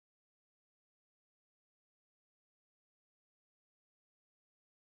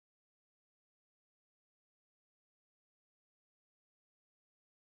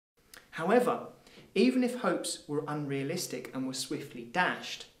However, even if hopes were unrealistic and were swiftly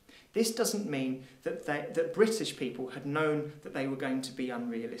dashed, this doesn't mean that British people had known that they were going to be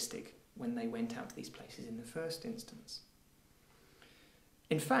unrealistic when they went out to these places in the first instance.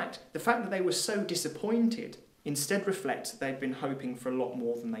 In fact, the fact that they were so disappointed instead reflects that they'd been hoping for a lot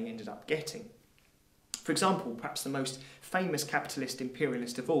more than they ended up getting. For example, perhaps the most famous capitalist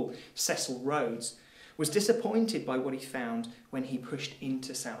imperialist of all, Cecil Rhodes, was disappointed by what he found when he pushed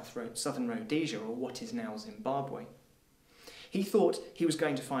into southern Rhodesia, or what is now Zimbabwe. He thought he was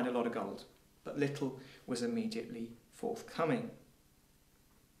going to find a lot of gold, but little was immediately forthcoming.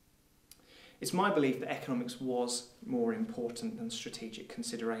 It's my belief that economics was more important than strategic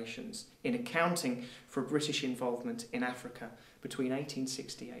considerations in accounting for British involvement in Africa between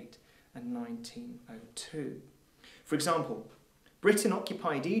 1868 and 1902. For example, Britain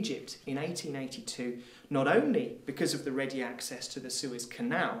occupied Egypt in 1882 not only because of the ready access to the Suez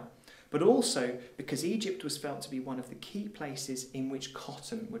Canal, but also because Egypt was felt to be one of the key places in which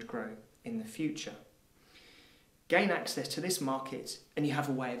cotton would grow in the future. Gain access to this market and you have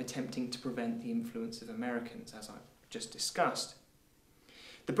a way of attempting to prevent the influence of Americans, as I've just discussed.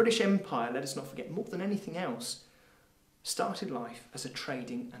 The British Empire, let us not forget, more than anything else, started life as a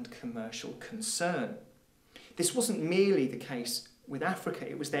trading and commercial concern. This wasn't merely the case with Africa.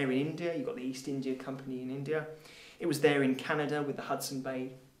 It was there in India. You've got the East India Company in India. It was there in Canada with the Hudson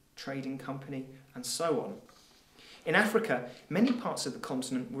Bay Trading Company, and so on. In Africa, many parts of the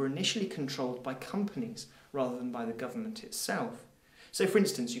continent were initially controlled by companies rather than by the government itself. So, for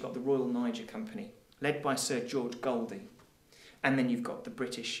instance, you've got the Royal Niger Company, led by Sir George Goldie. And then you've got the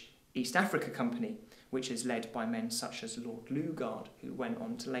British East Africa Company, which is led by men such as Lord Lugard, who went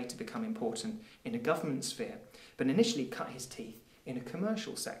on to later become important in a government sphere, but initially cut his teeth in a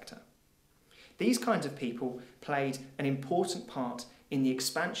commercial sector. These kinds of people played an important part in the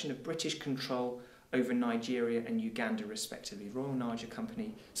expansion of British control over Nigeria and Uganda, respectively. Royal Niger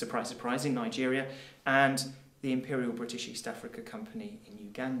Company, surprise, surprise, in Nigeria, and the Imperial British East Africa Company in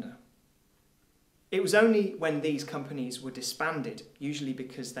Uganda. It was only when these companies were disbanded, usually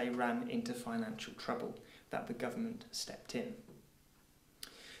because they ran into financial trouble, that the government stepped in.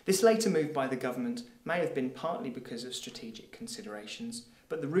 This later move by the government may have been partly because of strategic considerations,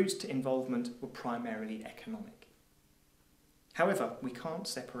 but the routes to involvement were primarily economic. However, we can't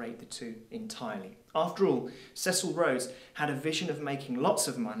separate the two entirely. After all, Cecil Rhodes had a vision of making lots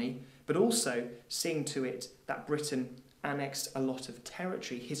of money, but also seeing to it that Britain annexed a lot of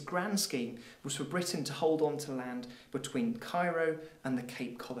territory. His grand scheme was for Britain to hold on to land between Cairo and the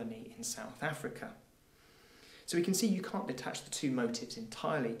Cape Colony in South Africa. So we can see you can't detach the two motives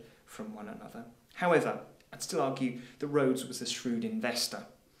entirely from one another. However, I'd still argue that Rhodes was a shrewd investor.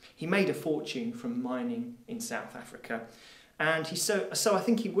 He made a fortune from mining in South Africa, and so I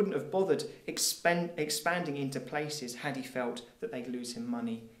think he wouldn't have bothered expanding into places had he felt that they'd lose him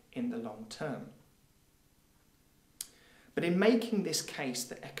money in the long term. But in making this case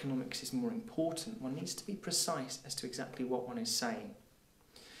that economics is more important, one needs to be precise as to exactly what one is saying.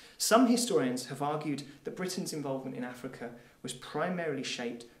 Some historians have argued that Britain's involvement in Africa was primarily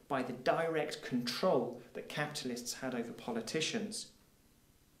shaped by the direct control that capitalists had over politicians.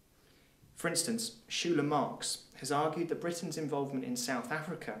 For instance, Schuyler Marx has argued that Britain's involvement in South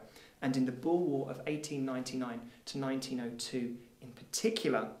Africa and in the Boer War of 1899 to 1902 in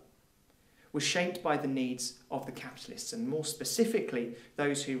particular was shaped by the needs of the capitalists, and more specifically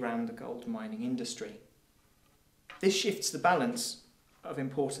those who ran the gold mining industry. This shifts the balance of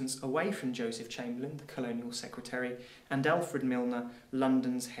importance away from Joseph Chamberlain, the colonial secretary, and Alfred Milner,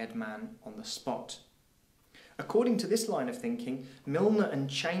 London's head man on the spot. According to this line of thinking, Milner and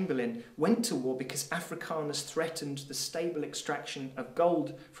Chamberlain went to war because Afrikaners threatened the stable extraction of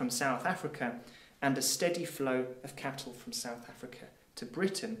gold from South Africa and a steady flow of capital from South Africa to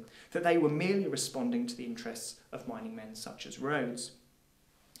Britain, that they were merely responding to the interests of mining men such as Rhodes.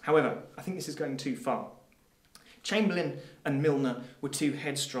 However, I think this is going too far. Chamberlain and Milner were too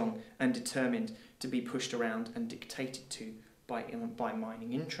headstrong and determined to be pushed around and dictated to by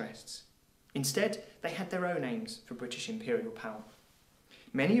mining interests. Instead, they had their own aims for British imperial power.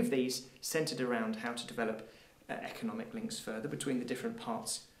 Many of these centred around how to develop economic links further between the different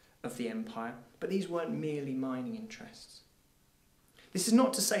parts of the empire, but these weren't merely mining interests. This is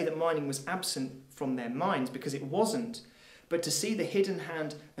not to say that mining was absent from their minds, because it wasn't, but to see the hidden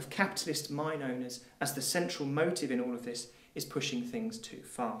hand of capitalist mine owners as the central motive in all of this is pushing things too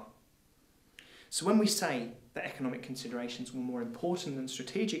far. So when we say that economic considerations were more important than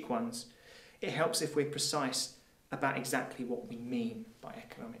strategic ones, it helps if we're precise about exactly what we mean by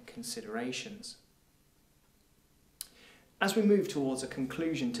economic considerations. As we move towards a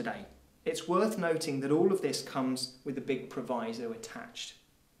conclusion today, it's worth noting that all of this comes with a big proviso attached.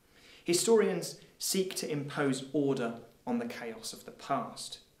 Historians seek to impose order on the chaos of the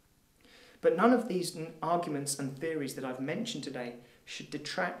past. But none of these arguments and theories that I've mentioned today should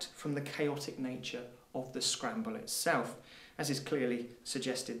detract from the chaotic nature of the scramble itself, as is clearly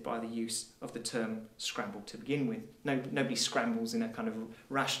suggested by the use of the term scramble to begin with. Nobody scrambles in a kind of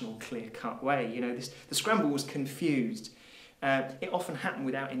rational, clear-cut way. The scramble was confused. It often happened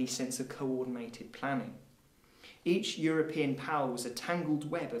without any sense of coordinated planning. Each European power was a tangled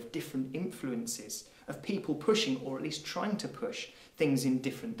web of different influences, of people pushing, or at least trying to push, things in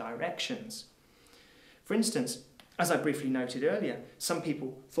different directions. For instance, as I briefly noted earlier, some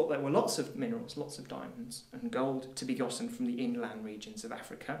people thought there were lots of minerals, lots of diamonds and gold to be gotten from the inland regions of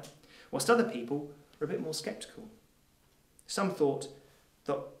Africa, whilst other people were a bit more sceptical. Some thought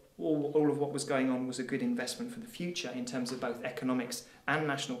that all of what was going on was a good investment for the future in terms of both economics and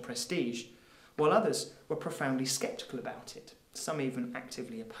national prestige, while others were profoundly sceptical about it, some even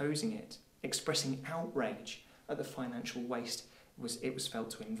actively opposing it, expressing outrage at the financial waste it was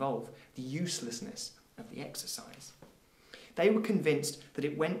felt to involve, the uselessness of the exercise. They were convinced that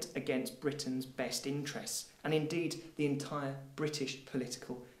it went against Britain's best interests, and indeed the entire British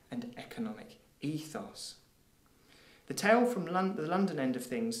political and economic ethos. The tale from the London end of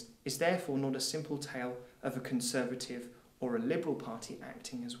things is therefore not a simple tale of a Conservative or a Liberal party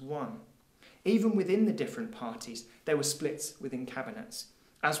acting as one. Even within the different parties, there were splits within cabinets,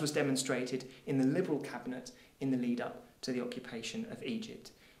 as was demonstrated in the Liberal cabinet in the lead-up to the occupation of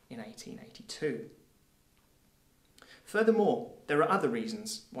Egypt in 1882. Furthermore, there are other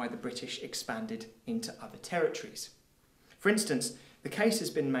reasons why the British expanded into other territories. For instance, the case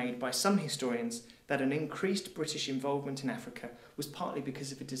has been made by some historians that an increased British involvement in Africa was partly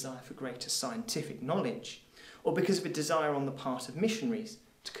because of a desire for greater scientific knowledge, or because of a desire on the part of missionaries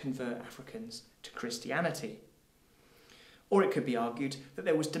to convert Africans to Christianity. Or it could be argued that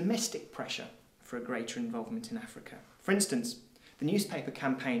there was domestic pressure for a greater involvement in Africa. For instance, the newspaper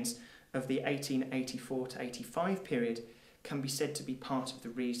campaigns of the 1884 to 85 period can be said to be part of the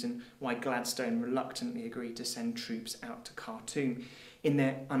reason why Gladstone reluctantly agreed to send troops out to Khartoum in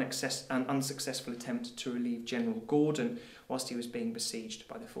their unsuccessful attempt to relieve General Gordon whilst he was being besieged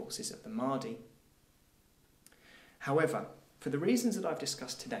by the forces of the Mahdi. However, for the reasons that I've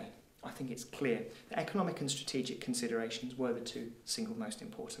discussed today, I think it's clear that economic and strategic considerations were the two single most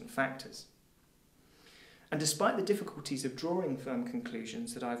important factors. And despite the difficulties of drawing firm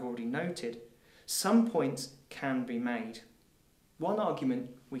conclusions that I've already noted, some points can be made. One argument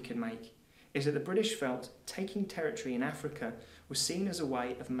we can make is that the British felt taking territory in Africa was seen as a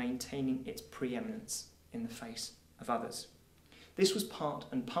way of maintaining its preeminence in the face of others. This was part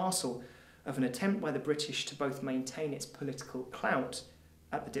and parcel of an attempt by the British to both maintain its political clout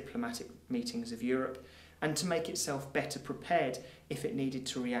at the diplomatic meetings of Europe and to make itself better prepared if it needed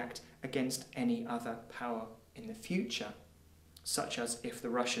to react against any other power in the future, such as if the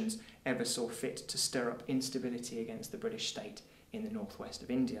Russians ever saw fit to stir up instability against the British state in the northwest of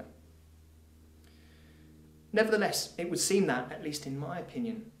India. Nevertheless, it would seem that, at least in my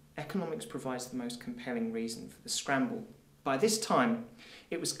opinion, economics provides the most compelling reason for the scramble. By this time,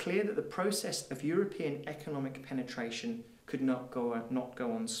 it was clear that the process of European economic penetration could not go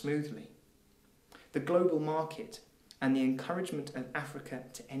on smoothly. The global market and the encouragement of Africa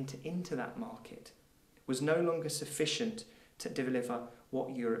to enter into that market was no longer sufficient to deliver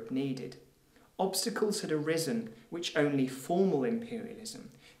what Europe needed. Obstacles had arisen which only formal imperialism,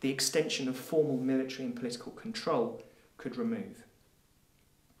 the extension of formal military and political control, could remove.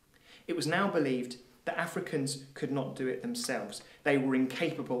 It was now believed that Africans could not do it themselves. They were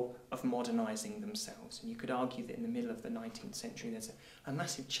incapable of modernising themselves. And you could argue that in the middle of the 19th century there's a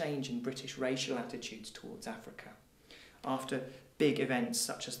massive change in British racial attitudes towards Africa. After big events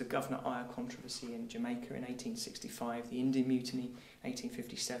such as the Governor Eyre controversy in Jamaica in 1865, the Indian Mutiny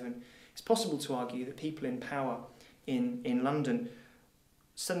 1857, it's possible to argue that people in power in London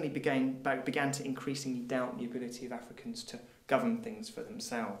suddenly began to increasingly doubt the ability of Africans to govern things for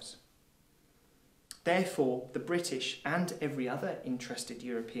themselves. Therefore, the British and every other interested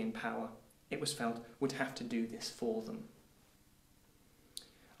European power, it was felt, would have to do this for them.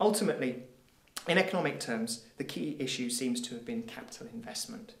 Ultimately, in economic terms, the key issue seems to have been capital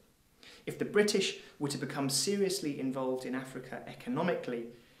investment. If the British were to become seriously involved in Africa economically,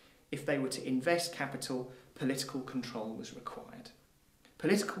 if they were to invest capital, political control was required.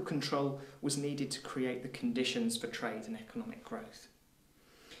 Political control was needed to create the conditions for trade and economic growth.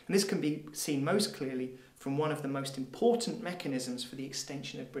 And this can be seen most clearly from one of the most important mechanisms for the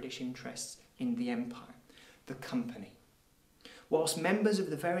extension of British interests in the empire, the company. Whilst members of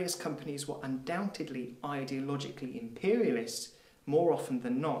the various companies were undoubtedly ideologically imperialist, more often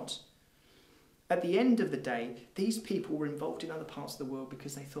than not, at the end of the day, these people were involved in other parts of the world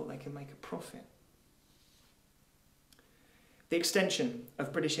because they thought they could make a profit. The extension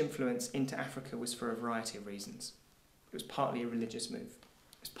of British influence into Africa was for a variety of reasons. It was partly a religious move.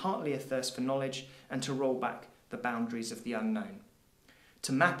 It was partly a thirst for knowledge and to roll back the boundaries of the unknown,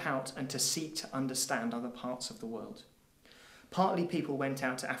 to map out and to seek to understand other parts of the world. Partly people went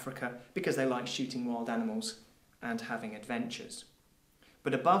out to Africa because they liked shooting wild animals and having adventures.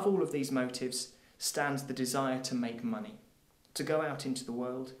 But above all of these motives stands the desire to make money, to go out into the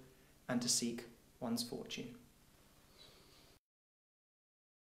world and to seek one's fortune.